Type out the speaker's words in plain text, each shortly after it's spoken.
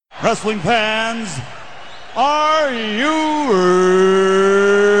Wrestling fans, are you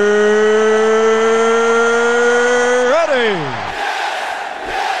ready?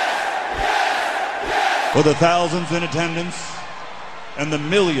 For the thousands in attendance and the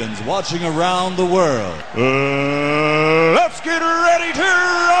millions watching around the world, let's get ready to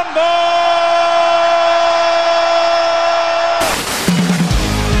rumble!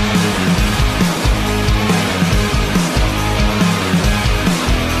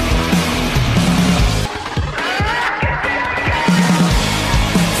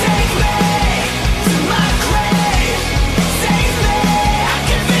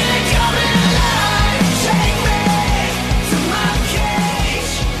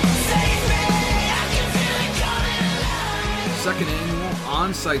 Second annual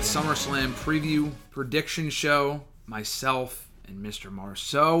on-site SummerSlam preview prediction show. Myself and Mr.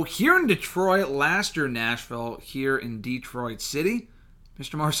 Marceau here in Detroit. Last year Nashville, here in Detroit City.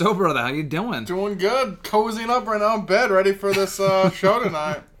 Mr. Marceau, brother, how you doing? Doing good. Cozying up right now in bed, ready for this show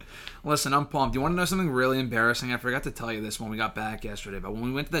tonight. Listen, I'm pumped. You want to know something really embarrassing? I forgot to tell you this when we got back yesterday, but when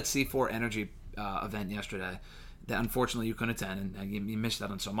we went to that C4 Energy event yesterday, that unfortunately you couldn't attend, and you missed out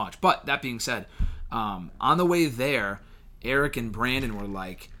on so much. But that being said, on the way there, Eric and Brandon were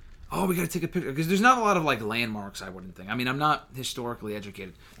like, oh, we got to take a picture. Because there's not a lot of, like, landmarks, I wouldn't think. I mean, I'm not historically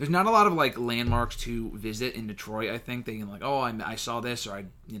educated. There's not a lot of, like, landmarks to visit in Detroit, I think. They can, like, oh, I saw this, or I,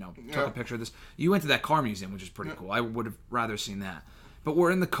 took a picture of this. You went to that car museum, which is pretty cool. I would have rather seen that. But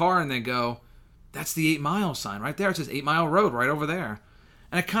we're in the car, and they go, that's the 8 Mile sign right there. It says 8 Mile Road right over there.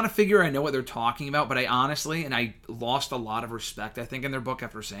 And I kind of figure I know what they're talking about, but I honestly, and I lost a lot of respect, I think, in their book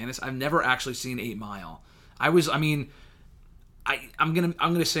after saying this. I've never actually seen 8 Mile. I'm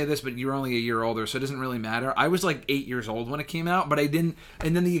gonna say this, but you're only a year older, so it doesn't really matter. I was like 8 years old when it came out, but I didn't.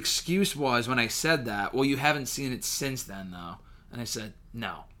 And then the excuse was when I said that, well, you haven't seen it since then, though. And I said,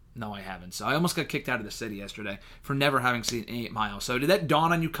 no, I haven't. So I almost got kicked out of the city yesterday for never having seen 8 Mile. So did that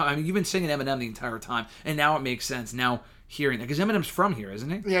dawn on you? I mean, you've been singing Eminem the entire time, and now it makes sense. Now hearing that, because Eminem's from here, isn't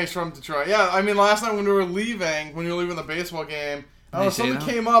he? Yeah, he's from Detroit. Yeah, I mean, last night when you were leaving the baseball game, something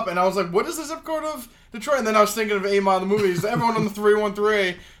came up, and I was like, what is the zip code of Detroit? And then I was thinking of 8 Mile, the movies. Everyone on the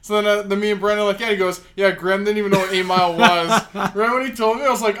 313. So then me and Brandon were like, yeah, he goes, yeah, Graham didn't even know what 8 Mile was. Right when he told me, I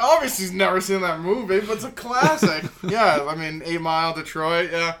was like, obviously he's never seen that movie, but it's a classic. Yeah, I mean, 8 Mile,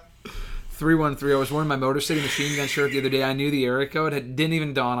 Detroit, yeah. 313. I was wearing my Motor City Machine Gun shirt the other day. I knew the area code. It didn't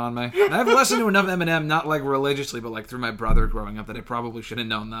even dawn on me. And I've listened to enough Eminem, not like religiously, but like through my brother growing up, that I probably should have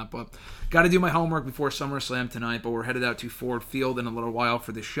known that. But got to do my homework before SummerSlam tonight. But we're headed out to Ford Field in a little while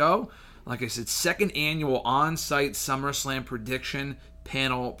for the show. Like I said, second annual on-site SummerSlam prediction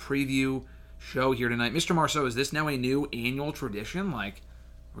panel preview show here tonight. Mr. Marceau, is this now a new annual tradition? Like,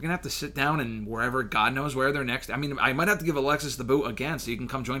 we're going to have to sit down and wherever, God knows where they're next. I mean, I might have to give Alexis the boot again so you can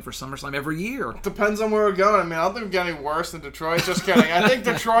come join for SummerSlam every year. Depends on where we're going. I mean, I don't think we're getting worse than Detroit. Just kidding. I think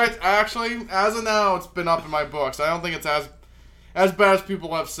Detroit, actually, as of now, it's been up in my books. I don't think it's as bad as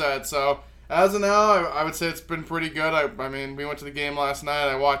people have said. So, as of now, I would say it's been pretty good. I mean, we went to the game last night.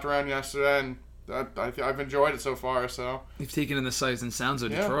 I walked around yesterday, and I've enjoyed it so far. So you've taken in the sights and sounds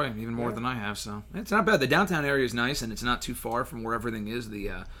of Detroit even more than I have. So it's not bad. The downtown area is nice, and it's not too far from where everything is.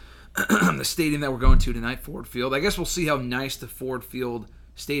 The the stadium that we're going to tonight, Ford Field. I guess we'll see how nice the Ford Field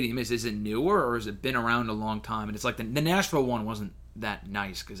stadium is. Is it newer or has it been around a long time? And it's like the Nashville one wasn't that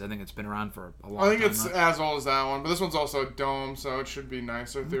nice because I think it's been around for a long time. I think it's as old as that one, but this one's also a dome, so it should be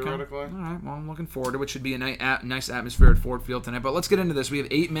nicer theoretically. All right, well, I'm looking forward to it. Should be a nice atmosphere at Ford Field tonight. But let's get into this. We have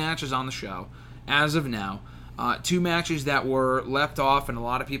 8 matches on the show as of now. 2 matches that were left off, and a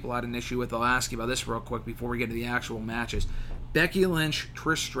lot of people had an issue with. I'll ask you about this real quick before we get to the actual matches. Becky Lynch,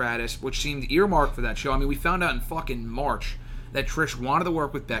 Trish Stratus, which seemed earmarked for that show. I mean, we found out in fucking March that Trish wanted to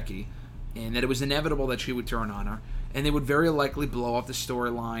work with Becky, and that it was inevitable that she would turn on her, and they would very likely blow up the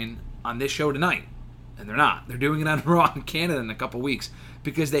storyline on this show tonight. And they're not. They're doing it on Raw in Canada in a couple weeks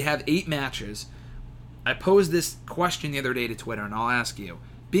because they have 8 matches. I posed this question the other day to Twitter, and I'll ask you.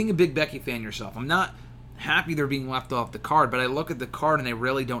 Being a big Becky fan yourself, I'm not happy they're being left off the card, but I look at the card and I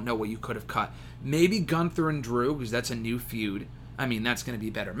really don't know what you could have cut. Maybe Gunther and Drew, because that's a new feud. I mean, that's going to be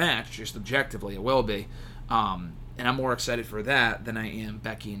a better match, just objectively it will be. And I'm more excited for that than I am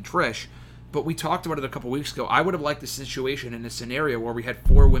Becky and Trish. But we talked about it a couple weeks ago. I would have liked the situation in a scenario where we had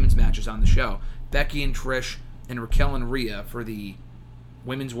 4 women's matches on the show. Becky and Trish and Raquel and Rhea for the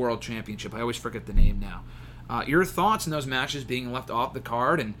Women's World Championship. I always forget the name now. Your thoughts on those matches being left off the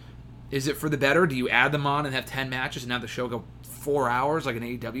card, and is it for the better? Do you add them on and have 10 matches and have the show go 4 hours like an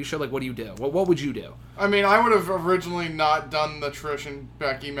AEW show? Like, what do you do? What would you do? I mean, I would have originally not done the Trish and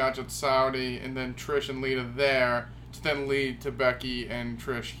Becky match at Saudi and then Trish and Lita there, then lead to Becky and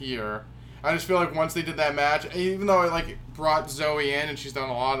Trish here. I just feel like once they did that match, even though it brought Zoe in and she's done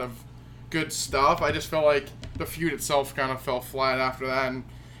a lot of good stuff, I just felt like the feud itself kind of fell flat after that. And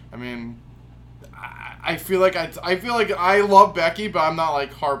I mean, I feel like I love Becky, but I'm not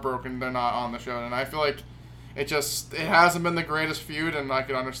heartbroken they're not on the show. And I feel like it hasn't been the greatest feud, and I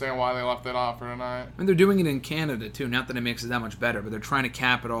can understand why they left it off for tonight. And they're doing it in Canada too. Not that it makes it that much better, but they're trying to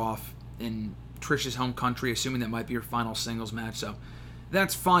cap it off in Trish's home country, assuming that might be her final singles match. So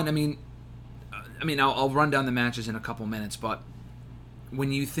that's fine. I mean, I'll run down the matches in a couple minutes, but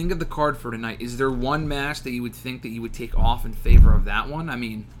when you think of the card for tonight, is there one match that you would think that you would take off in favor of that one? I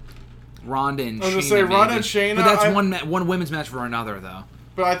mean, Ronda and Shayna. I was going to say Ronda and Shayna. But that's one women's match for another, though.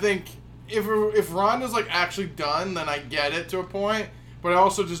 But I think if Ronda's actually done, then I get it to a point. But I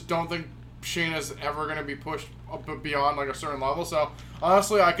also just don't think Shayna's ever going to be pushed up beyond a certain level. So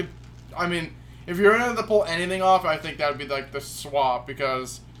honestly, if you're going to pull anything off, I think that would be the swap,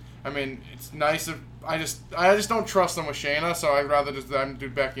 because it's nice if I just don't trust them with Shayna, so I'd rather just them do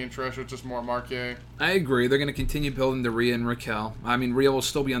Becky and Trish, which is more marquee. I agree. They're going to continue building to Rhea and Raquel. Rhea will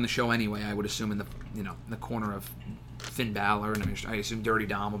still be on the show anyway, I would assume, in the corner of Finn Balor, and I assume Dirty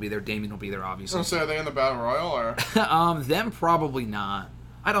Dom will be there. Damien will be there, obviously. So are they in the Battle Royal, or? Them probably not.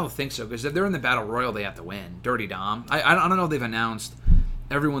 I don't think so, because if they're in the Battle Royal, they have to win. Dirty Dom. I don't know if they've announced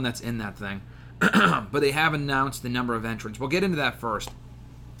everyone that's in that thing, but they have announced the number of entrants. We'll get into that first.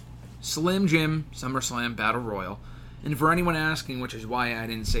 Slim Jim SummerSlam Battle Royal. And for anyone asking, which is why I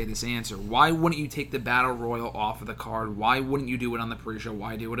didn't say this answer, why wouldn't you take the Battle Royal off of the card? Why wouldn't you do it on the pre-show?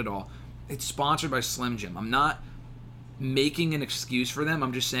 Why do it at all? It's sponsored by Slim Jim. I'm not making an excuse for them.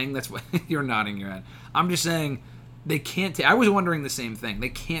 I'm just saying that's what you're nodding your head. I'm just saying they can't I was wondering the same thing. They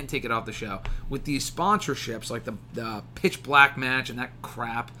can't take it off the show. With these sponsorships, like the Pitch Black match and that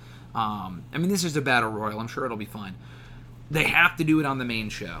crap. This is the Battle Royal. I'm sure it'll be fine. They have to do it on the main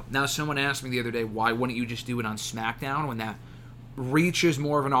show. Now, someone asked me the other day, why wouldn't you just do it on SmackDown when that reaches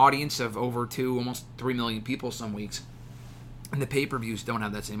more of an audience of over 2, almost 3 million people some weeks, and the pay-per-views don't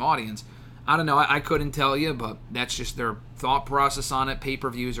have that same audience? I don't know. I couldn't tell you, but that's just their thought process on it.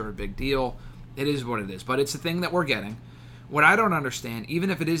 Pay-per-views are a big deal. It is what it is, but it's a thing that we're getting. What I don't understand, even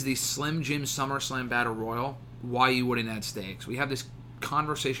if it is the Slim Jim SummerSlam Battle Royal, why you wouldn't add stakes. We have this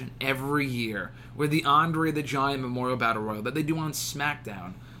conversation every year with the Andre the Giant Memorial Battle Royal that they do on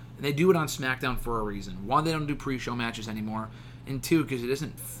SmackDown, and they do it on SmackDown for a reason. One, they don't do pre-show matches anymore, and two, because it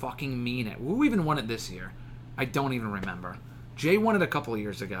doesn't fucking mean it. Who even won it this year? I don't even remember. Jay won it a couple of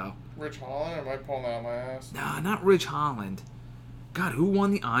years ago. Rich Holland, or am I pulling that out my ass? Nah, not Rich Holland. God, who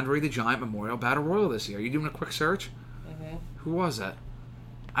won the Andre the Giant Memorial Battle Royal this year? Are you doing a quick search? Mm-hmm. Who was it?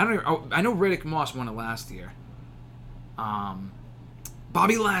 I don't know. I know Riddick Moss won it last year.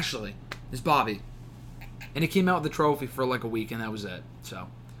 Bobby Lashley is Bobby. And he came out with the trophy for a week, and that was it. So,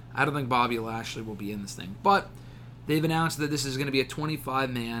 I don't think Bobby Lashley will be in this thing. But they've announced that this is going to be a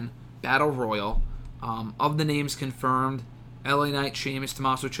 25-man Battle Royal. Of the names confirmed, LA Knight, Sheamus,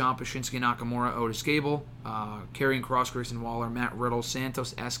 Tommaso Ciampa, Shinsuke Nakamura, Otis Gable, Karrion Kross, Grayson Waller, Matt Riddle,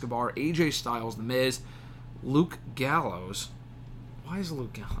 Santos Escobar, AJ Styles, The Miz, Luke Gallows. Why is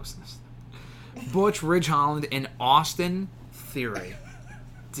Luke Gallows in this thing? Butch, Ridge Holland, and Austin Theory.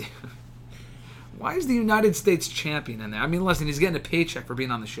 Dude. Why is the United States champion in there? Listen, he's getting a paycheck for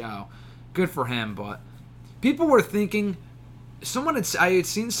being on the show. Good for him, but people were thinking, I had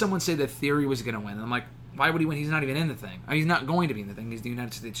seen someone say that Theory was going to win, and I'm like, why would he win? He's not even in the thing. He's not going to be in the thing. He's the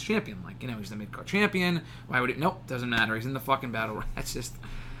United States champion. He's the mid-card champion. Why would he? Nope, doesn't matter. He's in the fucking battle. That's just,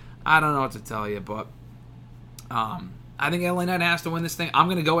 I don't know what to tell you, but I think LA Knight has to win this thing. I'm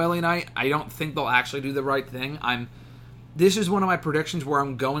going to go LA Knight. I don't think they'll actually do the right thing. This is one of my predictions where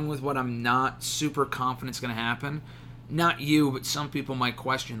I'm going with what I'm not super confident is going to happen. Not you, but some people might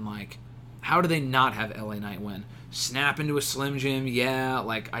question, how do they not have LA Knight win? Snap into a Slim Jim, yeah,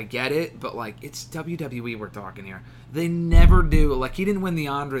 I get it, but, it's WWE we're talking here. They never do. He didn't win the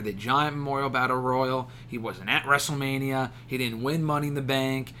Andre the Giant Memorial Battle Royal. He wasn't at WrestleMania. He didn't win Money in the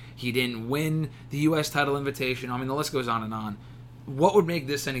Bank. He didn't win the U.S. title invitation. The list goes on and on. What would make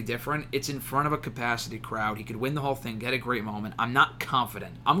this any different? It's in front of a capacity crowd. He could win the whole thing, get a great moment. I'm not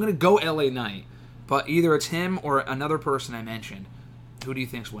confident. I'm going to go LA Knight, but either it's him or another person I mentioned. Who do you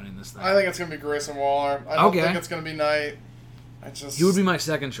think's winning this thing? I think it's going to be Grayson Waller. I don't think it's going to be Knight. He would be my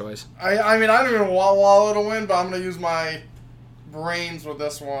second choice. I don't even want Waller to win, but I'm going to use my brains with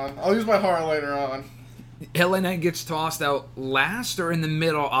this one. I'll use my heart later on. LA Knight gets tossed out last or in the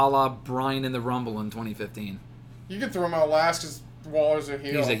middle, a la Bryan in the Rumble in 2015? You can throw him out last because Waller's a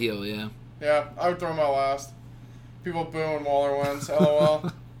heel. He's a heel, yeah. Yeah, I would throw him out last. People boo when Waller wins.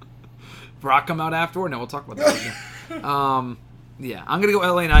 LOL. Brock come out afterward? No, we'll talk about that. Yeah, I'm going to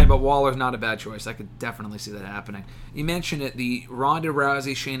go LA Knight, but Waller's not a bad choice. I could definitely see that happening. You mentioned it, the Ronda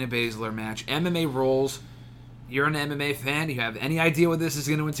Rousey, Shayna Baszler match. MMA rules. You're an MMA fan. Do you have any idea what this is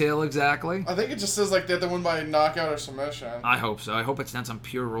going to entail exactly? I think it just says like they have to win by knockout or submission. I hope so. I hope it's not some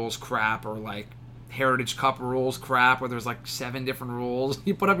pure rules crap or like Heritage Cup rules crap where there's like 7 different rules.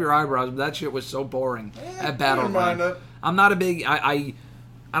 You put up your eyebrows, but that shit was so boring at Battleground. I'm not a big...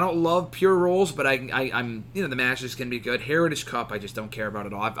 I don't love pure rules, but I'm the matches can be good. Heritage Cup, I just don't care about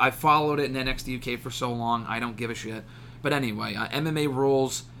at all. I've followed it in NXT UK for so long, I don't give a shit. But anyway, MMA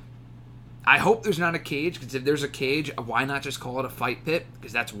rules. I hope there's not a cage, because if there's a cage, why not just call it a fight pit?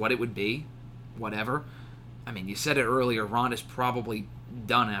 Because that's what it would be. Whatever. I mean, you said it earlier, Ronda's probably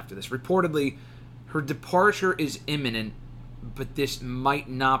done after this. Reportedly, her departure is imminent, but this might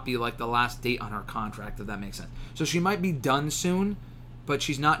not be like the last date on her contract, if that makes sense. So she might be done soon, but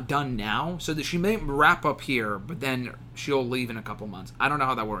she's not done now, so that she may wrap up here, but then she'll leave in a couple months. I don't know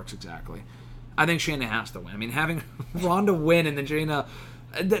how that works exactly. I think Shayna has to win. I mean, having Ronda win and then Shayna...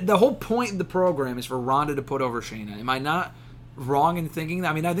 The whole point of the program is for Ronda to put over Shayna. Am I not wrong in thinking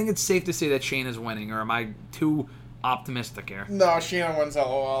that? I mean, I think it's safe to say that Shayna's winning, or am I too optimistic here? No, Shayna wins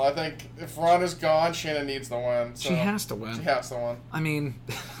LOL. I think if Ronda's gone, Shayna needs to win. So she has to win. She has to win. I mean...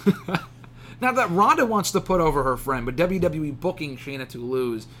 Not that Ronda wants to put over her friend, but WWE booking Shayna to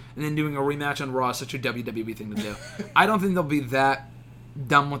lose and then doing a rematch on Raw is such a WWE thing to do. I don't think they'll be that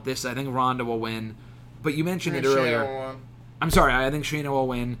dumb with this. I think Ronda will win. But you mentioned it earlier. Shayna will win. I'm sorry, I think Shayna will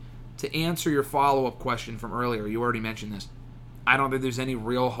win. To answer your follow-up question from earlier, you already mentioned this. I don't think there's any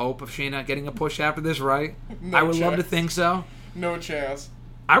real hope of Shayna getting a push after this, right? No I would chance. love to think so. No chance.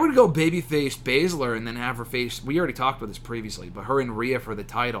 I would go babyface Baszler and then have her face... We already talked about this previously, but her and Rhea for the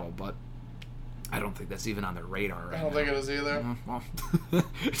title, but... I don't think that's even on their radar right now. I don't think it is either. Well,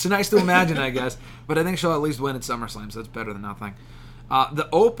 it's nice to imagine, I guess. But I think she'll at least win at SummerSlam, so that's better than nothing. The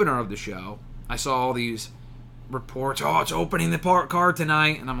opener of the show, I saw all these reports, it's opening the card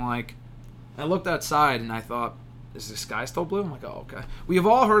tonight. And I'm like, I looked outside and I thought, is the sky still blue? I'm like, oh, okay. We've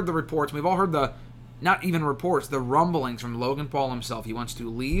all heard the reports. We've all heard the, not even reports, the rumblings from Logan Paul himself. He wants to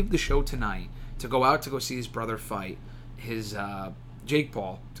leave the show tonight to go out to go see his brother fight. His... Jake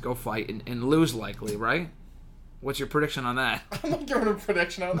Paul to go fight and lose likely, right? What's your prediction on that? I'm not giving a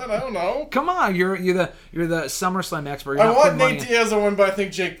prediction on that. I don't know. Come on, you're the SummerSlam expert. I want Nate Diaz to win, but I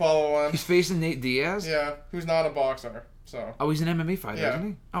think Jake Paul will win. He's facing Nate Diaz? Yeah, who's not a boxer. So. Oh, he's an MMA fighter, yeah. isn't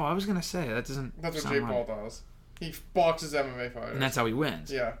he? Oh, I was gonna say that doesn't. That's what Jake Paul does. He boxes MMA fighters, and that's how he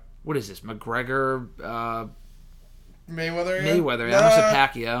wins. Yeah. What is this, McGregor? Mayweather. Mayweather. Yeah, almost a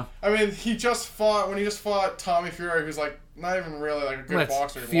Pacquiao. I mean, he just fought Tommy Fury, who's like not even really like a good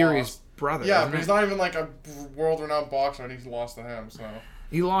boxer. Fury's brother. Yeah, but he's not even like a world-renowned boxer, and he's lost to him. So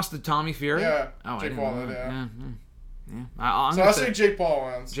he lost to Tommy Fury. Yeah. Oh, Jake Paul did. Yeah. I'll say Jake Paul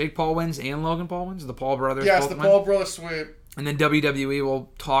wins. Jake Paul wins and Logan Paul wins. The Paul brothers. Yes, the Paul brothers sweep. And then WWE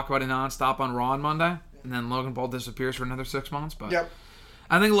will talk about it nonstop on Raw on Monday, and then Logan Paul disappears for another 6 months. But yep.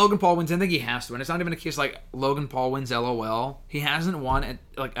 I think Logan Paul wins. I think he has to win. It's not even a case like Logan Paul wins LOL. He hasn't won at,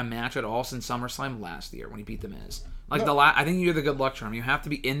 like a match at all since SummerSlam last year when he beat The Miz. Like I think you're the good luck charm. You have to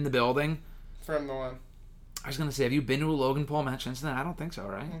be in the building for him to win. I was gonna say, have you been to a Logan Paul match since then? I don't think so,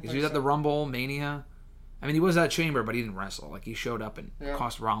 right? Because he was at the Rumble, Mania. I mean, he was at Chamber, but he didn't wrestle. Like he showed up and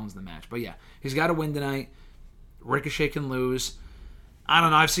cost Rollins the match. But yeah, he's got to win tonight. Ricochet can lose. I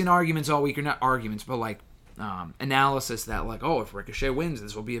don't know. I've seen arguments all week, or not arguments, but like. Analysis that like, if Ricochet wins,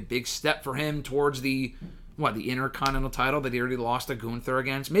 this will be a big step for him towards the Intercontinental title that he already lost to Gunther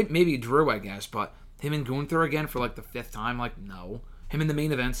against. Maybe Drew, I guess, but him and Gunther again for like the 5th time, like no. Him in the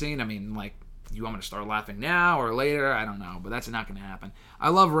main event scene, I mean, like, you want me to start laughing now or later? I don't know, but that's not going to happen. I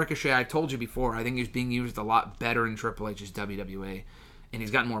love Ricochet. I told you before, I think he's being used a lot better in Triple H's WWE. And he's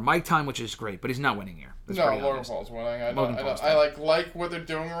gotten more mic time, which is great, but he's not winning here. That's Logan Paul's winning. I like what they're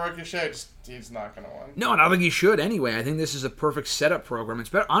doing with Ricochet. Just, he's not going to win. No, and I don't think he should anyway. I think this is a perfect setup program. It's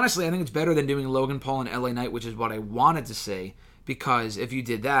better. Honestly, I think it's better than doing Logan Paul and LA Knight, which is what I wanted to say. Because if you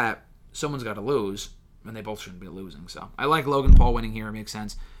did that, someone's got to lose, and they both shouldn't be losing. So I like Logan Paul winning here. It makes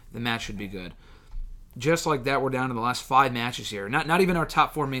sense. The match should be good. Just like that, we're down to the last 5 matches here. Not even our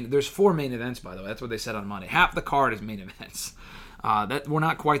top 4 main. There's 4 main events, by the way. That's what they said on Monday. Half the card is main events. That we're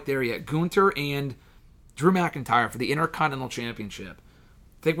not quite there yet. Gunther and Drew McIntyre for the Intercontinental Championship.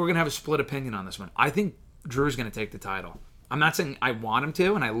 I think we're going to have a split opinion on this one. I think Drew's going to take the title. I'm not saying I want him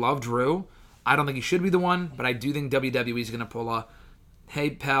to, and I love Drew. I don't think he should be the one, but I do think WWE's going to pull a, hey,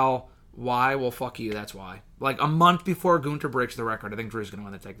 pal, why? Well, fuck you, that's why. Like a month before Gunther breaks the record, I think Drew's going to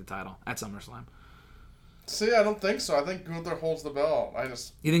want to take the title at SummerSlam. See, I don't think so. I think Gunther holds the belt.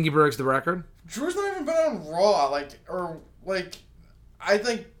 You think he breaks the record? Drew's not even been on Raw. I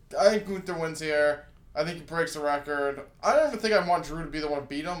think Gunther wins here. I think he breaks the record. I don't even think I want Drew to be the one to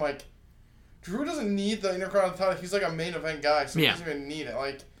beat him. Like, Drew doesn't need the Intercontinental title. He's like a main event guy, so he doesn't even need it.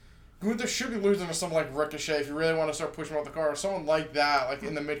 Like, Gunther should be losing to someone like Ricochet if you really want to start pushing him off the card, or someone like that, like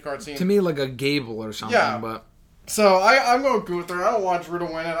in the mid-card scene. To me, like a Gable or something. Yeah. But so I'm going Gunther. I don't want Drew to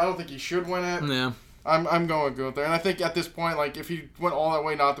win it. I don't think he should win it. Yeah. I'm going Gunther. And I think at this point, like, if he went all that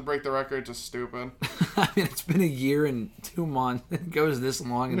way not to break the record, it's just stupid. I mean, it's been a year and 2 months. It goes this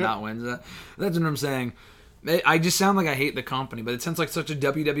long and not wins. That's what I'm saying. I just sound like I hate the company, but it sounds like such a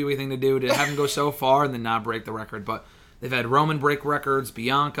WWE thing to do to have him go so far and then not break the record. But they've had Roman break records,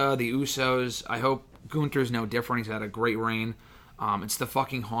 Bianca, the Usos. I hope Gunther's no different. He's had a great reign. It's the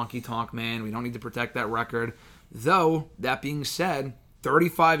fucking honky tonk, man. We don't need to protect that record. Though, that being said,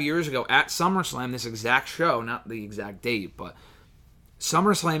 35 years ago at SummerSlam, this exact show, not the exact date, but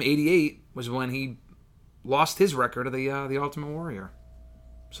SummerSlam 88 was when he lost his record to the Ultimate Warrior.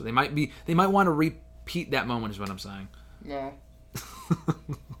 So they might want to repeat that moment, is what I'm saying. No.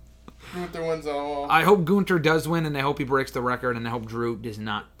 Gunther wins all. I hope Gunther does win, and I hope he breaks the record, and I hope Drew does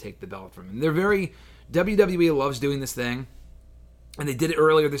not take the belt from him. WWE loves doing this thing, and they did it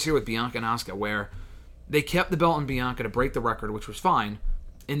earlier this year with Bianca and Asuka, where they kept the belt on Bianca to break the record, which was fine.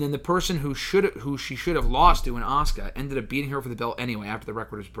 And then the person who she should have lost to in Asuka ended up beating her for the belt anyway after the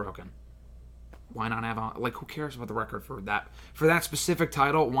record was broken. Why not have who cares about the record for that specific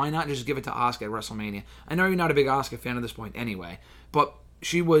title? Why not just give it to Asuka at WrestleMania? I know you're not a big Asuka fan at this point anyway, but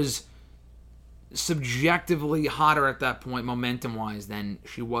she was subjectively hotter at that point, momentum-wise, than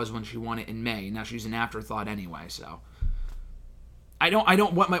she was when she won it in May. Now she's an afterthought anyway, so.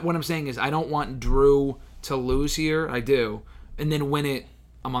 What I'm saying is I don't want Drew to lose here. I do. And then win it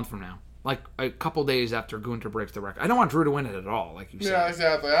a month from now. Like a couple days after Gunther breaks the record. I don't want Drew to win it at all, like you said. Yeah,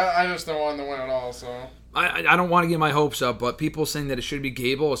 exactly. I just don't want him to win at all, so. I don't want to get my hopes up, but people saying that it should be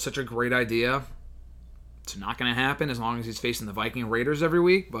Gable is such a great idea. It's not going to happen as long as he's facing the Viking Raiders every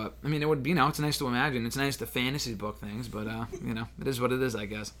week. But, I mean, it would be, it's nice to imagine. It's nice to fantasy book things, but, it is what it is, I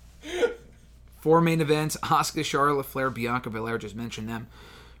guess. 4 main events: Asuka, Charlotte Flair, Bianca Belair, just mentioned them,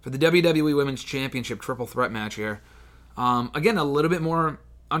 for the WWE Women's Championship triple threat match here. Again, a little bit more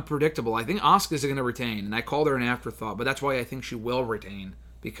unpredictable. I think Asuka's going to retain, and I called her an afterthought, but that's why I think she will retain,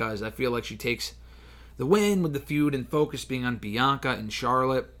 because I feel like she takes the win with the feud and focus being on Bianca and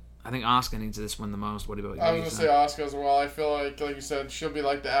Charlotte. I think Asuka needs this win the most. What about you? I was going to say Asuka as well. I feel like you said, she'll be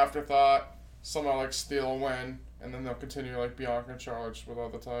like the afterthought, somehow like steal a win, and then they'll continue like Bianca and Charlotte just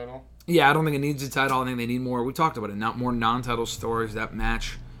without the title. Yeah, I don't think it needs the title. I think they need more. We talked about it. Not more non-title stories. That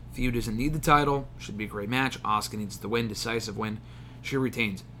match feud doesn't need the title. Should be a great match. Asuka needs the win, decisive win. She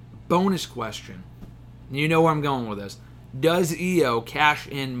retains. Bonus question. You know where I'm going with this. Does IYO cash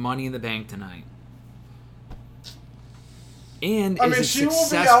in Money in the Bank tonight? And is it she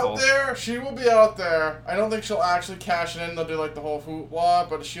successful? will be out there. She will be out there. I don't think she'll actually cash it in. They'll do like the whole hoopla,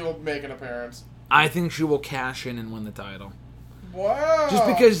 but she'll make an appearance. I think she will cash in and win the title. Wow. Just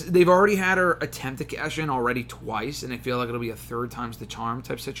because they've already had her attempt to cash in already twice, and I feel like it'll be a third time's the charm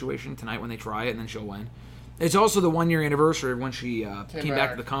type situation tonight when they try it, and then she'll win. It's also the 1-year anniversary of when she came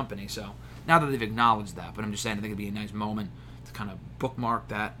back to the company, so now that they've acknowledged that, but I'm just saying I think it'd be a nice moment to kind of bookmark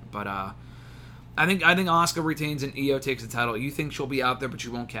that. But I think Asuka retains and IYO takes the title. You think she'll be out there, but she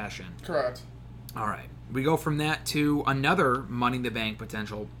won't cash in? Correct. All right. We go from that to another Money in the Bank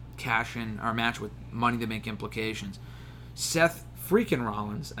potential cash in, or match with Money in the Bank implications. Seth freaking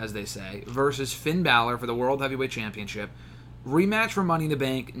Rollins, as they say, versus Finn Balor for the World Heavyweight Championship. Rematch for Money in the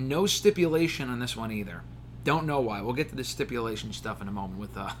Bank. No stipulation on this one either. Don't know why. We'll get to the stipulation stuff in a moment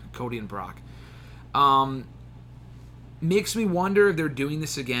with Cody and Brock. Makes me wonder if they're doing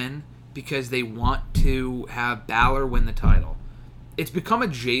this again because they want to have Balor win the title. It's become a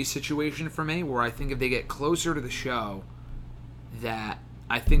Jey situation for me, where I think if they get closer to the show, that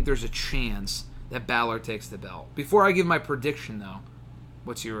I think there's a chance that Balor takes the belt. Before I give my prediction, though,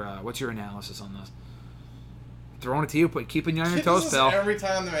 what's your analysis on this? Throwing it to you, but keeping you on your toes, pal. Every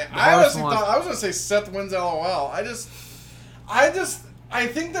time they make. I honestly thought I was gonna say Seth wins. LOL. I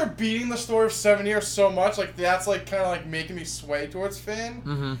think they're beating the story of 7 years so much, like that's like kind of like making me sway towards Finn.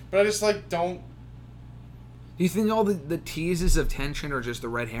 Mm-hmm. But I just like don't. Do you think all the teases of tension are just the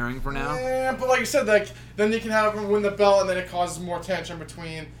red herring for now? Yeah, but like you said, like then you can have him win the belt, and then it causes more tension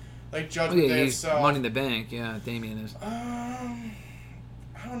between like Judgment Day itself. Money in the Bank, yeah, Damian is.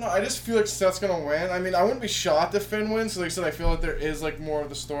 I don't know. I just feel like Seth's gonna win. I mean, I wouldn't be shocked if Finn wins. So like I said, I feel like there is like more of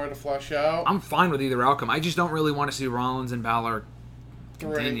the story to flesh out. I'm fine with either outcome. I just don't really want to see Rollins and Balor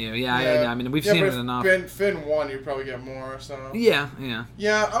continue. Yeah. I mean, we've seen it enough. Finn won, you'd probably get more. So Yeah, I'm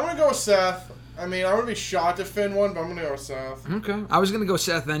gonna go with Seth. I mean, I wouldn't be shocked if Finn won, but I'm gonna go with Seth. Okay. I was gonna go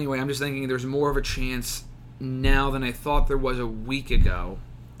Seth anyway. I'm just thinking there's more of a chance now than I thought there was a week ago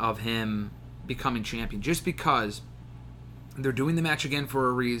of him becoming champion, just because they're doing the match again for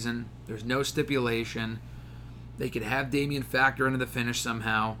a reason. There's no stipulation. They could have Damien factor into the finish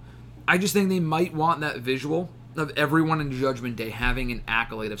somehow. I just think they might want that visual of everyone in Judgment Day having an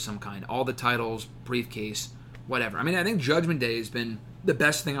accolade of some kind. All the titles, briefcase, whatever. I mean, I think Judgment Day has been the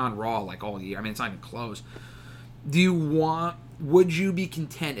best thing on Raw like all year. I mean, it's not even close. Would you be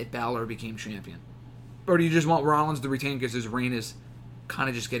content if Balor became champion? Or do you just want Rollins to retain because his reign is kind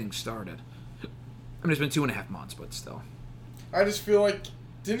of just getting started? I mean, it's been 2.5 months, but still. I just feel like,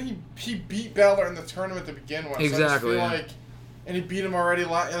 didn't he beat Balor in the tournament to begin with? Exactly. So I just feel like, and he beat him already,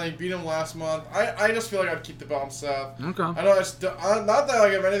 and he beat him last month. I just feel like I'd keep the belt on Seth. Okay. I know it's not that I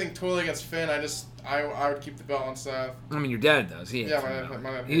have anything totally against Finn. I would keep the belt on Seth. I mean, your dad does. He's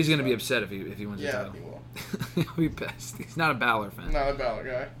going to be upset if he wins the title. Yeah, he will. He'll be pissed. He's not a Balor fan. Not a Balor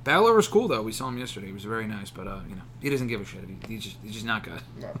guy. Balor was cool though. We saw him yesterday. He was very nice, but he doesn't give a shit. He's just not good.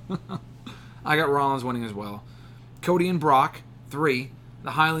 No. I got Rollins winning as well. Cody and Brock 3,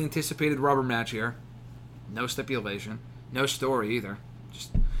 the highly anticipated rubber match here. No stipulation, no story either.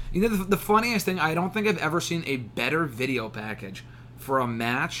 Just the funniest thing. I don't think I've ever seen a better video package for a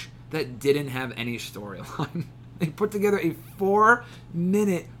match that didn't have any storyline. They put together a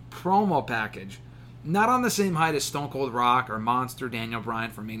 4-minute promo package. Not on the same height as Stone Cold Rock or Monster Daniel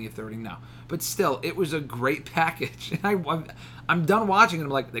Bryan from Mania 30, no. But still, it was a great package. And I'm done watching it. I'm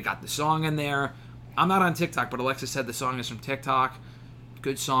like, they got the song in there. I'm not on TikTok, but Alexa said the song is from TikTok.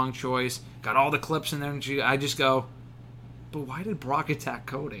 Good song choice. Got all the clips in there. And I just go, but why did Brock attack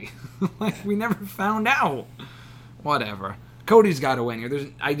Cody? Like, we never found out. Whatever. Cody's got to win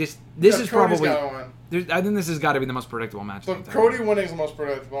here. I think this has got to be the most predictable match. But Cody winning is the most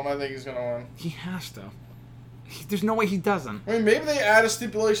predictable, and I think he's going to win. He has to. There's no way he doesn't. I mean, maybe they add a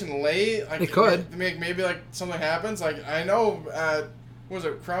stipulation late. Like, they could. Maybe like something happens. Like, I know was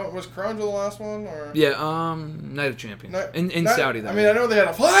Crown the last one? Or yeah, Night of Champions. In Saudi, though. I mean, I know they had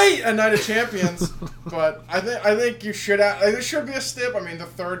a fight at Night of Champions, but I think you should there should be a stip. I mean, the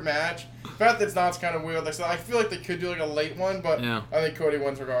third match. The fact that it's not, it's kind of weird. Like, so I feel like they could do like a late one, but yeah. I think Cody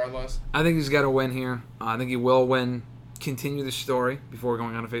wins regardless. I think he's got to win here. I think he will win. Continue the story before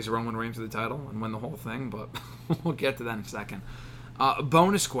going on to face Roman Reigns for the title and win the whole thing, but we'll get to that in a second.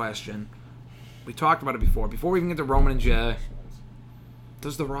 Bonus question. We talked about it before. Before we even get to Roman and Jey,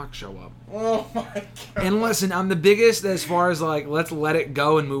 does The Rock show up? Oh my God. And listen, I'm the biggest as far as like, let's let it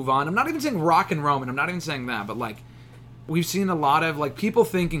go and move on. I'm not even saying Rock and Roman. I'm not even saying that, but like, we've seen a lot of like people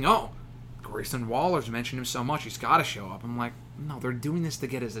thinking, oh, Grayson Waller's mentioned him so much, he's got to show up. I'm like, no, they're doing this to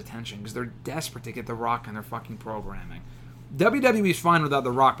get his attention because they're desperate to get The Rock on their fucking programming. WWE's fine without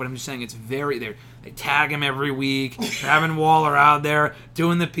The Rock, but I'm just saying it's they tag him every week, having Waller out there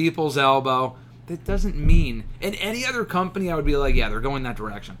doing the people's elbow. That doesn't mean in any other company I would be like, yeah, they're going that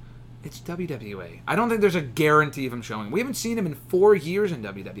direction. It's WWE. I don't think there's a guarantee of him showing. We haven't seen him in 4 years in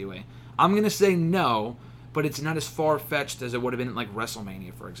WWE. I'm gonna say no. But it's not as far-fetched as it would have been at like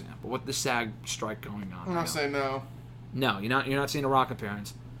WrestleMania, for example, with the SAG strike going on. I'm going to say no. No, you're not seeing a Rock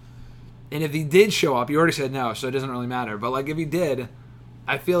appearance. And if he did show up, you already said no, so it doesn't really matter. But like if he did,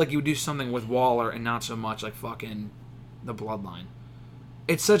 I feel like he would do something with Waller and not so much like fucking the Bloodline.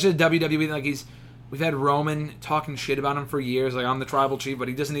 It's such a WWE like we've had Roman talking shit about him for years, like I'm the tribal chief, but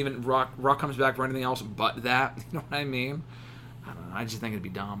he doesn't even Rock comes back for anything else but that. You know what I mean? I don't know. I just think it'd be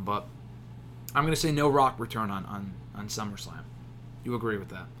dumb, but I'm going to say no Rock return on SummerSlam. You agree with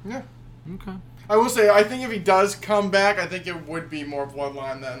that? Yeah. Okay. I will say, I think if he does come back, I think it would be more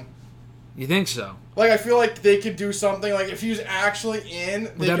Bloodline then. You think so? Like, I feel like they could do something, like, if he was actually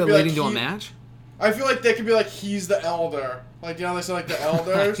in... Without it leading to a match? I feel like they could be like, he's the elder. Like, you know, they say, like, the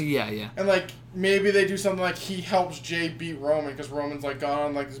elders? Yeah. And, like, maybe they do something like he helps Jey beat Roman because Roman's, like, gone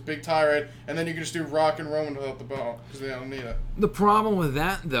on, like, this big tirade, and then you can just do Rock and Roman without the belt because they don't need it. The problem with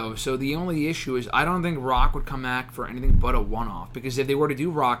that, though, so the only issue is I don't think Rock would come back for anything but a one-off because if they were to do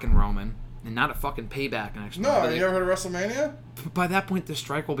Rock and Roman, and not a fucking payback next No, you ever heard of WrestleMania? By that point, the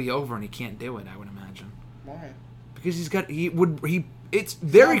strike will be over and he can't do it, I would imagine. Why? Because it's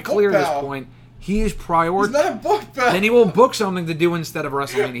very clear at this point. He is prioritized. He's not a book back. Then he will book something to do instead of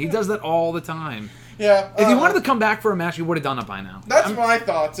WrestleMania. He does that all the time. Yeah. If he wanted to come back for a match, he would have done it by now. That's what I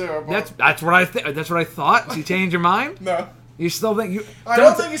thought too. That's what I That's what I thought. Did you change your mind? No. You still think you? I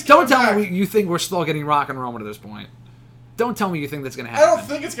don't think he's coming back. Don't tell me you think we're still getting Rock and Roman at this point. Don't tell me you think that's going to happen. I don't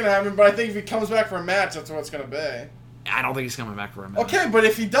think it's going to happen, but I think if he comes back for a match, that's what it's going to be. I don't think he's coming back for a minute. Okay, but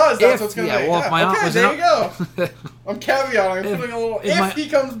if he does, that's what's going to be. Well, if my aunt was there you go. I'm caveating. I'm putting a little... If he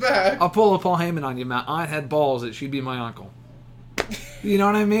comes back. I'll pull a Paul Heyman on you, my aunt had balls that she'd be my uncle. You know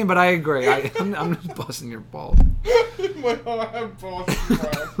what I mean? But I agree. I'm just busting your balls. My aunt had balls.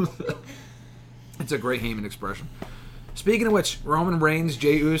 It's a great Heyman expression. Speaking of which, Roman Reigns,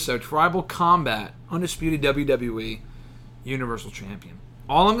 Jey Uso, Tribal Combat, Undisputed WWE Universal Champion.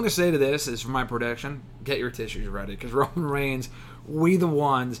 All I'm going to say to this is, for my prediction, get your tissues ready. Because Roman Reigns, we the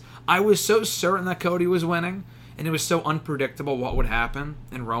ones. I was so certain that Cody was winning, and it was so unpredictable what would happen,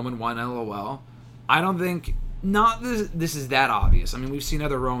 and Roman won, LOL. I don't think, this is that obvious. I mean, we've seen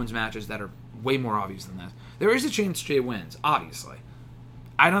other Romans matches that are way more obvious than this. There is a chance Jey wins, obviously.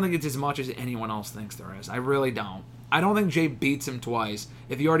 I don't think it's as much as anyone else thinks there is. I really don't. I don't think Jey beats him twice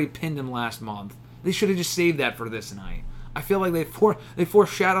if he already pinned him last month. They should have just saved that for this night. I feel like they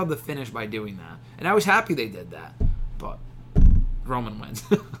foreshadowed the finish by doing that. And I was happy they did that. But Roman wins.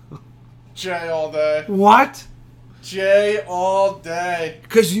 Jey all day. What? Jey all day.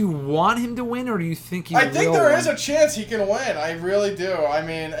 Because you want him to win, or do you think he will? I think there is a chance he can win. I really do. I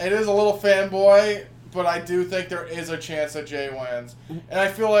mean, it is a little fanboy, but I do think there is a chance that Jey wins. And I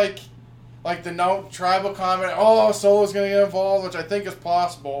feel like the tribal comment, Solo's going to get involved, which I think is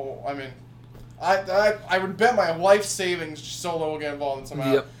possible. I mean, I would bet my life savings Solo will get involved in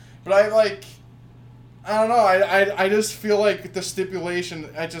somehow. Yep. But I don't know. I just feel like the stipulation,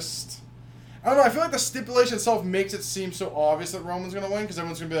 I don't know. I feel like the stipulation itself makes it seem so obvious that Roman's going to win, because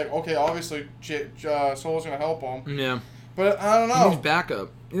everyone's going to be like, okay, obviously Solo's going to help him. Yeah. But I don't know. He's backup.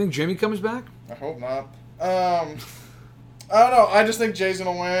 You think Jimmy comes back? I hope not. I don't know. I just think Jey's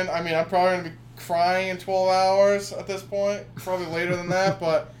going to win. I mean, I'm probably going to be crying in 12 hours at this point. Probably later than that.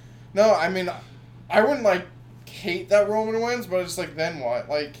 But, no, I mean, I wouldn't, hate that Roman wins, but it's then what?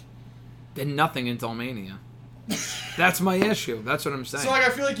 Then nothing until Mania. That's my issue. That's what I'm saying. So, I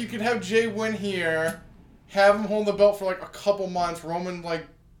feel like you could have Jey win here, have him hold the belt for, a couple months. Roman,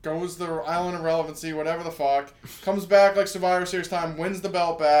 goes to the Island of Relevancy, whatever the fuck. Comes back, Survivor Series time, wins the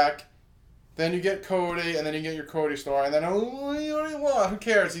belt back. Then you get Cody, and then you get your Cody story. And then, who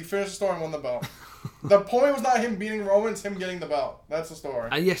cares? He finished the story and won the belt. The point was not him beating Roman, it's him getting the belt. That's the story.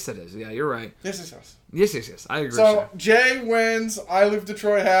 Yes, it is. Yeah, you're right. Yes. Yes. I agree. So, Jey wins. I leave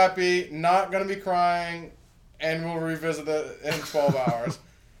Detroit happy. Not going to be crying. And we'll revisit it in 12 hours.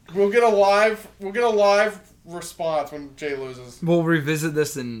 We'll get a live response when Jey loses. We'll revisit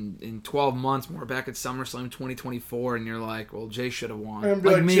this in 12 months when we're back at SummerSlam 2024, and you're like, well, Jey should have won. And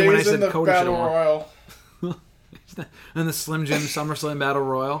be me when I said Cody should have won. Royal. And the Slim Jim SummerSlam Battle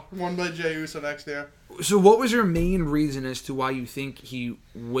Royal. Won by Jey Uso next year. So what was your main reason as to why you think he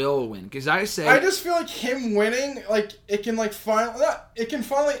will win? Because I just feel like him winning, it can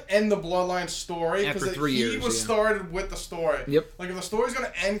finally end the Bloodline story. After 3 years, he was started with the story. Yep. If the story's going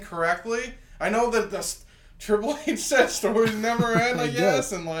to end correctly, I know that the Triple H said stories never end, I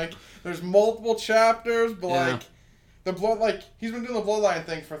guess, and there's multiple chapters, but he's been doing the Bloodline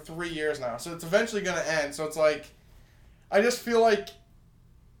thing for 3 years now, so it's eventually going to end. So it's I just feel like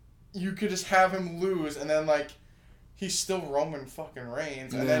you could just have him lose, and then he's still Roman fucking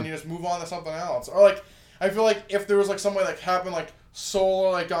Reigns, and then you just move on to something else. Or I feel like if there was somebody happened,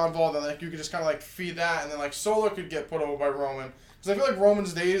 Solo got involved, and you could just kind of feed that, and then Solo could get put over by Roman. Because I feel like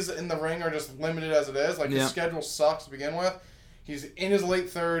Roman's days in the ring are just limited as it is. His schedule sucks to begin with. He's in his late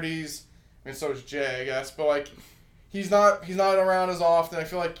 30s. I mean, so is Jey, I guess. But, he's not around as often. I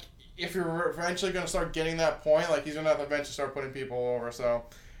feel like if you're eventually going to start getting that point, he's going to have to eventually start putting people over. So,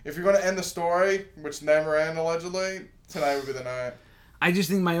 if you're going to end the story, which never end, allegedly, tonight would be the night. I just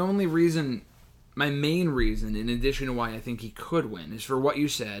think my main reason, in addition to why I think he could win, is for what you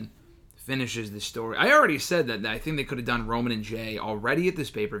said. Finishes the story. I already said that I think they could have done Roman and Jey already at this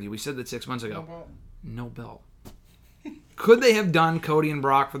pay-per-view. We said that 6 months ago. No belt. Could they have done Cody and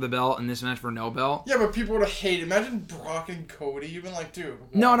Brock for the belt and this match for no belt? Yeah, but people would have hated. Imagine Brock and Cody. You've been dude.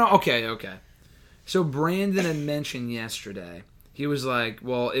 What? No. Okay. So Brandon had mentioned yesterday. He was like,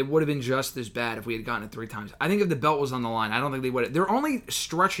 well, it would have been just as bad if we had gotten it 3 times. I think if the belt was on the line, I don't think they would have. They're only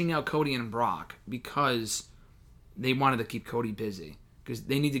stretching out Cody and Brock because they wanted to keep Cody busy. Because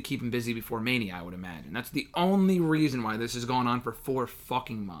they need to keep him busy before Mania, I would imagine. That's the only reason why this has gone on for 4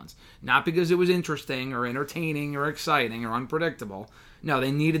 fucking months. Not because it was interesting or entertaining or exciting or unpredictable. No,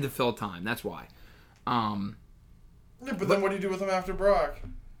 they needed to fill time. That's why. Yeah, but then what do you do with him after Brock?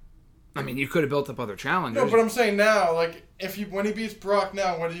 I mean, you could have built up other challengers. No, but I'm saying now, when he beats Brock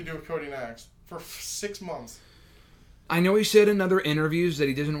now, what do you do with Cody next? For 6 months. I know he said in other interviews that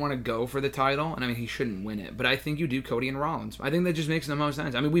he doesn't want to go for the title, and I mean, he shouldn't win it, but I think you do Cody and Rollins. I think that just makes the most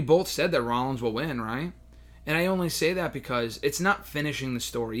sense. I mean, we both said that Rollins will win, right? And I only say that because it's not finishing the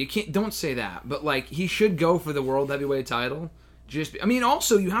story. Don't say that. But, like, he should go for the World Heavyweight title.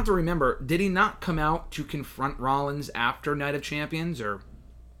 Also, you have to remember, did he not come out to confront Rollins after Night of Champions or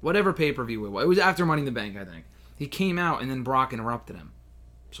whatever pay-per-view it was? It was after Money in the Bank, I think. He came out and then Brock interrupted him.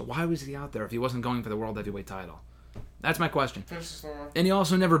 So why was he out there if he wasn't going for the World Heavyweight title? That's my question. And he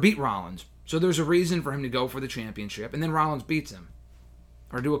also never beat Rollins. So there's a reason for him to go for the championship, and then Rollins beats him.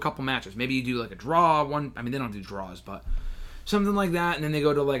 Or do a couple matches. Maybe you do like a draw, they don't do draws, but something like that, and then they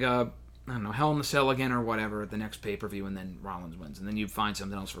go to like a, I don't know, Hell in the Cell again or whatever at the next pay-per-view, and then Rollins wins. And then you find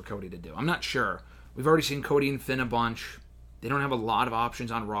something else for Cody to do. I'm not sure. We've already seen Cody and Finn a bunch. They don't have a lot of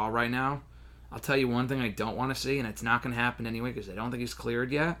options on Raw right now. I'll tell you one thing I don't want to see, and it's not going to happen anyway because I don't think he's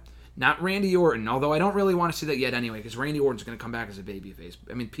cleared yet. Not Randy Orton, although I don't really want to see that yet anyway because Randy Orton's going to come back as a babyface.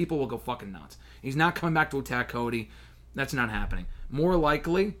 I mean, people will go fucking nuts. He's not coming back to attack Cody. That's not happening. More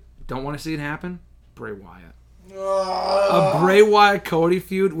likely, don't want to see it happen, Bray Wyatt. A Bray Wyatt-Cody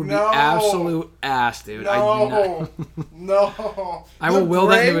feud would be absolute ass, dude. No. I will will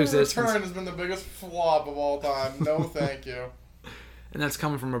that into existence. Bray return has been the biggest flop of all time. No, thank you. And that's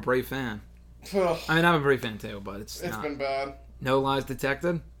coming from a Bray fan. I mean, I'm a Bray fan too, but it's been bad. No lies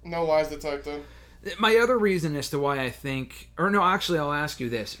detected? No lies detected. My other reason as to why I think... Or no, actually, I'll ask you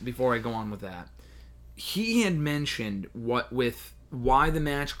this before I go on with that. He had mentioned why the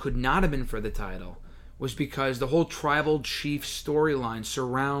match could not have been for the title was because the whole Tribal Chief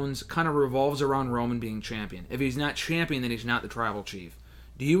storyline revolves around Roman being champion. If he's not champion, then he's not the Tribal Chief.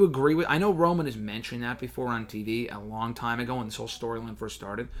 Do you agree with... I know Roman has mentioned that before on TV a long time ago when this whole storyline first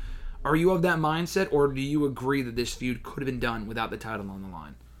started. Are you of that mindset, or do you agree that this feud could have been done without the title on the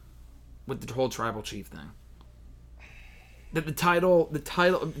line? With the whole Tribal Chief thing? That the title,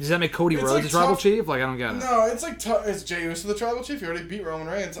 does that make Cody Rhodes the Tribal Chief? Like, I don't get it. No, it's like, is Jey Uso the Tribal Chief? He already beat Roman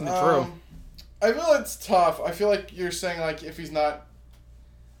Reigns. True. I feel it's tough. I feel like you're saying, like, if he's not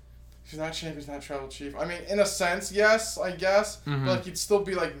champ, he's not Tribal Chief. I mean, in a sense, yes, I guess. Mm-hmm. But, like, he'd still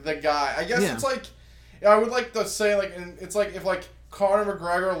be, like, the guy. I guess it's like, I would like to say, like, it's like, if, like, Conor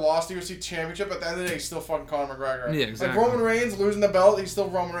McGregor lost the UFC Championship, at the end of the day, he's still fucking Conor McGregor. Yeah, exactly. Like, Roman Reigns losing the belt, he's still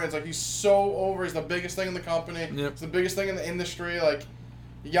Roman Reigns. Like, he's so over. He's the biggest thing in the company. Yep. He's the biggest thing in the industry. Like,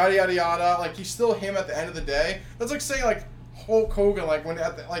 yada, yada, yada. Like, he's still him at the end of the day. That's like saying, like, Hulk Hogan, like,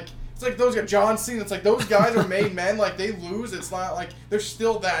 it's like those guys, John Cena, it's like those guys are made men. Like, they lose, it's not like, they're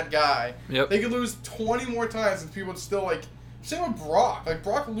still that guy. Yep. They could lose 20 more times and people would still, like, same with Brock. Like,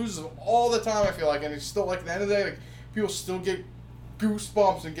 Brock loses all the time, I feel like, and he's still, like, at the end of the day, like, people still get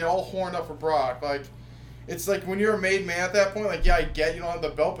goosebumps and get all horned up for Brock. Like, it's like when you're a made man at that point, like, yeah, I get you don't have the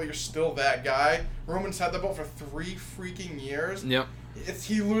belt, but you're still that guy. Roman's had the belt for 3 freaking years. Yep. If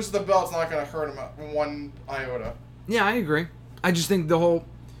he loses the belt, it's not going to hurt him one iota. Yeah, I agree. I just think the whole...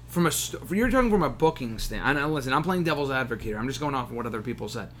 You're talking from a booking stand. Listen, I'm playing devil's advocate here. I'm just going off of what other people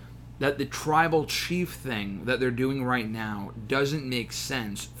said. That the Tribal Chief thing that they're doing right now doesn't make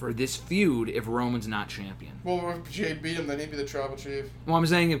sense for this feud if Roman's not champion. Well, if Jey beat him, then he'd be the Tribal Chief. Well, I'm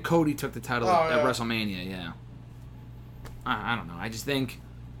saying if Cody took the title at WrestleMania, yeah. I don't know. I just think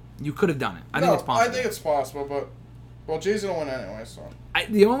you could have done it. I think it's possible. I think it's possible, but... Well, Jey's going to win anyway, so...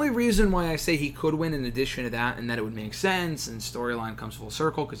 The only reason why I say he could win in addition to that, and that it would make sense, and storyline comes full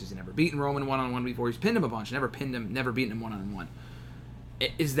circle, because he's never beaten Roman one-on-one before. He's pinned him a bunch, never beaten him one-on-one.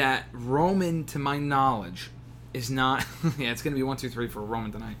 Is that Roman, to my knowledge, is not... yeah, it's going to be 1, 2, 3 for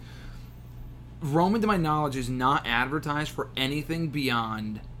Roman tonight. Roman, to my knowledge, is not advertised for anything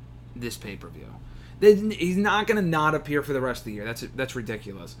beyond this pay-per-view. He's not going to not appear for the rest of the year. That's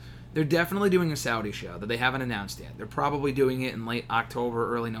ridiculous. They're definitely doing a Saudi show that they haven't announced yet. They're probably doing it in late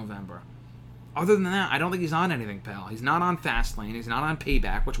October, early November. Other than that, I don't think he's on anything, pal. He's not on Fastlane. He's not on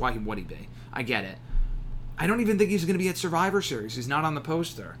Payback, which why would he be? I get it. I don't even think he's going to be at Survivor Series. He's not on the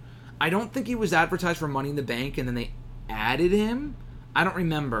poster. I don't think he was advertised for Money in the Bank and then they added him. I don't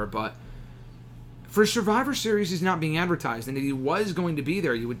remember, but for Survivor Series, he's not being advertised. And if he was going to be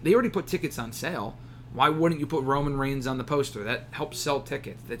there, they already put tickets on sale. Why wouldn't you put Roman Reigns on the poster? That helps sell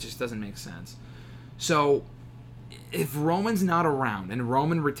tickets. That just doesn't make sense. So, if Roman's not around and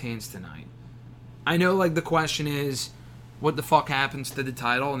Roman retains tonight, I know, like, the question is, what the fuck happens to the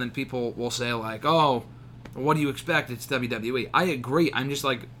title? And then people will say, like, oh, what do you expect? It's WWE. I agree. I'm just,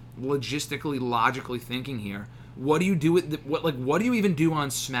 like, logistically, logically thinking here. What do you do with what do you even do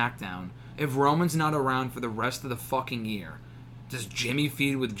on SmackDown if Roman's not around for the rest of the fucking year? Does Jimmy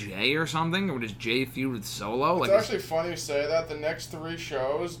feud with Jey or something? Or does Jey feud with Solo? It's actually funny you say that. The next 3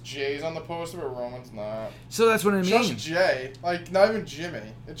 shows, Jey's on the poster, but Roman's not. So that's what I mean. Just Jey. Like, not even Jimmy.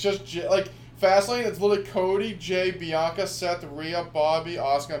 It's just Jey. Like, Fastlane, it's literally Cody, Jey, Bianca, Seth, Rhea, Bobby,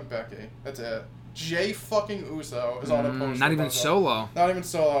 Asuka, and Becky. That's it. Jey fucking Uso is on a poster. Not even Solo. Not even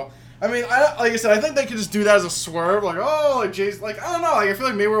Solo. I mean, like I said, I think they could just do that as a swerve. Like, oh, like Jay's, like, I don't know. Like, I feel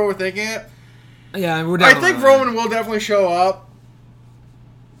like maybe we're overthinking it. Yeah, we're I think Roman will definitely show up.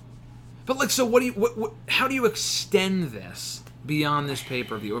 But, like, so what do you, how do you extend this beyond this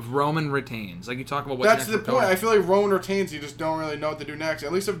pay-per-view if Roman retains? Like, you talk about what That's the point. I feel like Roman retains, you just don't really know what to do next.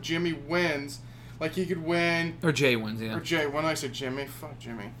 At least if Jimmy wins, like, he could win. Or Jey wins, yeah. Or Jey. When I say Jimmy, fuck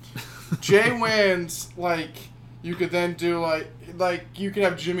Jimmy. Jey wins, like, you could then do, like you could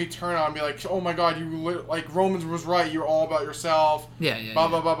have Jimmy turn on and be like, oh my god, like, Roman was right, you're all about yourself. Yeah, yeah, blah,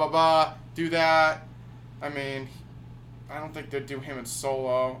 blah, blah, blah, blah. Do that. I mean, I don't think they'd do him in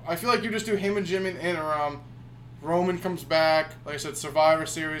Solo. I feel like you just do him and Jimmy in the interim. Roman comes back, like I said, Survivor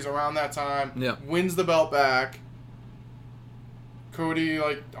Series around that time. Yeah. Wins the belt back. Cody,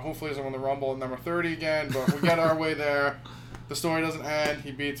 like, hopefully doesn't win the Rumble at number 30 again, but we get our way there. The story doesn't end.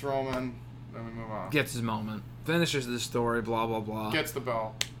 He beats Roman. Then we move on. Gets his moment. Finishes the story, blah, blah, blah. Gets the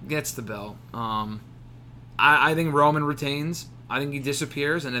belt. Gets the belt. I think Roman retains. I think he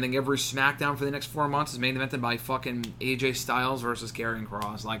disappears, and I think every SmackDown for the next 4 months is main evented by fucking AJ Styles versus Karrion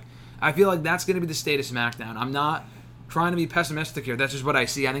Kross. Like, I feel like that's going to be the state of SmackDown. I'm not trying to be pessimistic here. That's just what I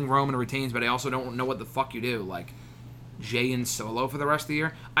see. I think Roman retains, but I also don't know what the fuck you do. Like, Jey and Solo for the rest of the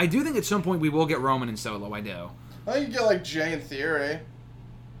year. I do think at some point we will get Roman and Solo. I do. I think you get, like, Jey in theory.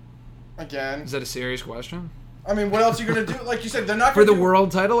 Again. Is that a serious question? I mean, what else are you going to do? Like you said, they're not going to for the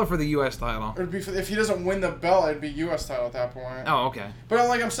world title or for the U.S. title? It'd be if he doesn't win the belt, it'd be U.S. title at that point. Oh, okay. But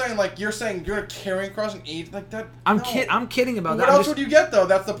like I'm saying, like you're saying, you're carrying across an eight like that. I'm kidding about that. What else would you get though?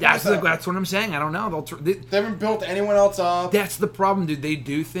 That's the point. That's what I'm saying. I don't know. They haven't built anyone else up. That's the problem, dude. They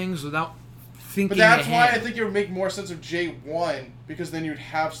do things without thinking. But that's ahead. why I think it would make more sense if Jey won, because then you'd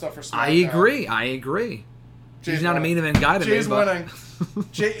have stuff for SmackDown. I agree. Jey's He's not a main event guy to Jey's me. But... winning.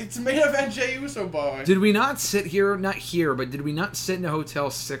 It's main event Jey Uso, boy. Did we not sit here? Not here, but did we not sit in a hotel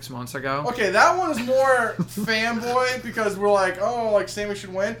 6 months ago? Okay, that one was more fanboy because we're like, oh, like Sami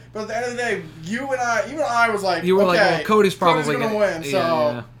should win. But at the end of the day, you and I, even I was like, you were okay, like, well, Cody's probably gonna win.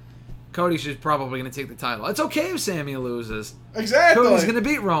 So Cody's just probably gonna take the title. It's okay if Sami loses. Exactly. Cody's gonna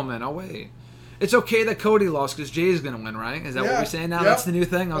beat Roman. Oh wait. It's okay that Cody lost because Jay's going to win, right? Is that what we're saying now? Yep. That's the new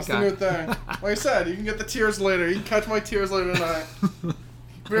thing? Okay. That's the new thing. Like I said, you can get the tears later. You can catch my tears later tonight.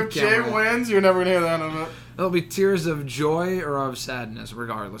 If Jey wins, you're never going to hear the end of it. There'll be tears of joy or of sadness,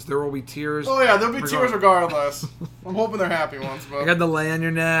 regardless. There will be tears. Oh, yeah, there'll be tears regardless. I'm hoping they're happy ones. But. You got the lay on your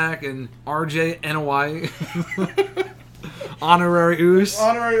neck and RJ NY. Honorary Oos.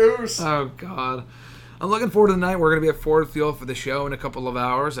 Honorary Oos. Oh, God. I'm looking forward to the night. We're going to be at Ford Field for the show in a couple of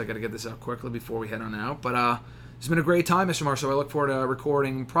hours. I got to get this out quickly before we head on out. But it's been a great time, Mr. Marceau. I look forward to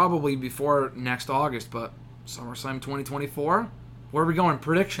recording probably before next August, but SummerSlam 2024. Where are we going?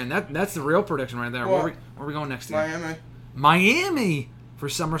 Prediction. That's the real prediction right there. Where are we going next year? Miami for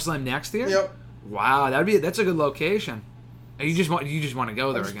SummerSlam next year? Yep. Wow, that's a good location. You just want to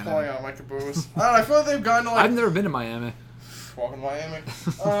go there again. Pulling out my caboose. I don't know. I feel like they've gone to like. I've never been to Miami. Welcome to Miami.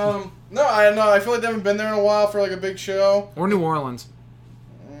 No, I feel like they haven't been there in a while for like a big show. Or New Orleans.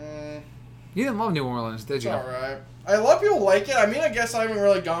 You didn't love New Orleans, did you? It's alright. A lot of people like it. I mean, I guess I haven't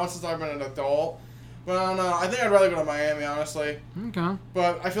really gone since I've been an adult. But I don't know. I think I'd rather go to Miami, honestly. Okay.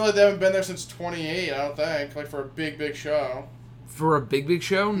 But I feel like they haven't been there since 28, I don't think. Like for a big show. For a big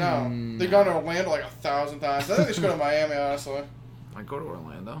show? No. They've gone to Orlando like 1,000 times. I think they should go to Miami, honestly. I'd go to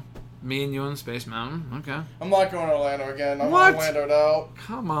Orlando. Me and you on Space Mountain. Okay. I'm not going to Orlando again. I'm what? Orlando'd out.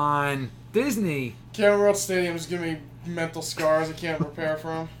 Come on. Disney. Cameron World Stadium is giving me mental scars I can't prepare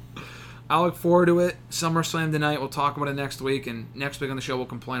from. I look forward to it. SummerSlam tonight. We'll talk about it next week. And next week on the show, we'll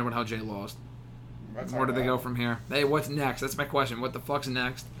complain about how Jey lost. Where do they go from here? Hey, what's next? That's my question. What the fuck's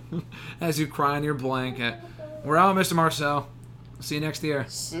next? As you cry in your blanket. We're out, Mr. Marceau. See you next year.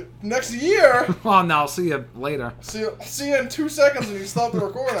 Next year? Oh, no, I'll see you later. See you in 2 seconds when you stop the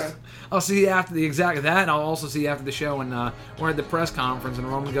recording. I'll see you after the exact that, and I'll also see you after the show when we're at the press conference and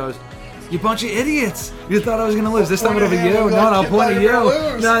Roman goes, "You bunch of idiots! You thought I was going to lose. This time it'll be you. No, I'll point at you.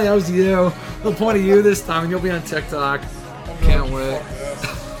 No, that was you. I'll point at you this time, and you'll be on TikTok. Can't wait.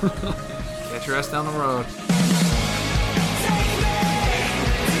 Get your ass down the road."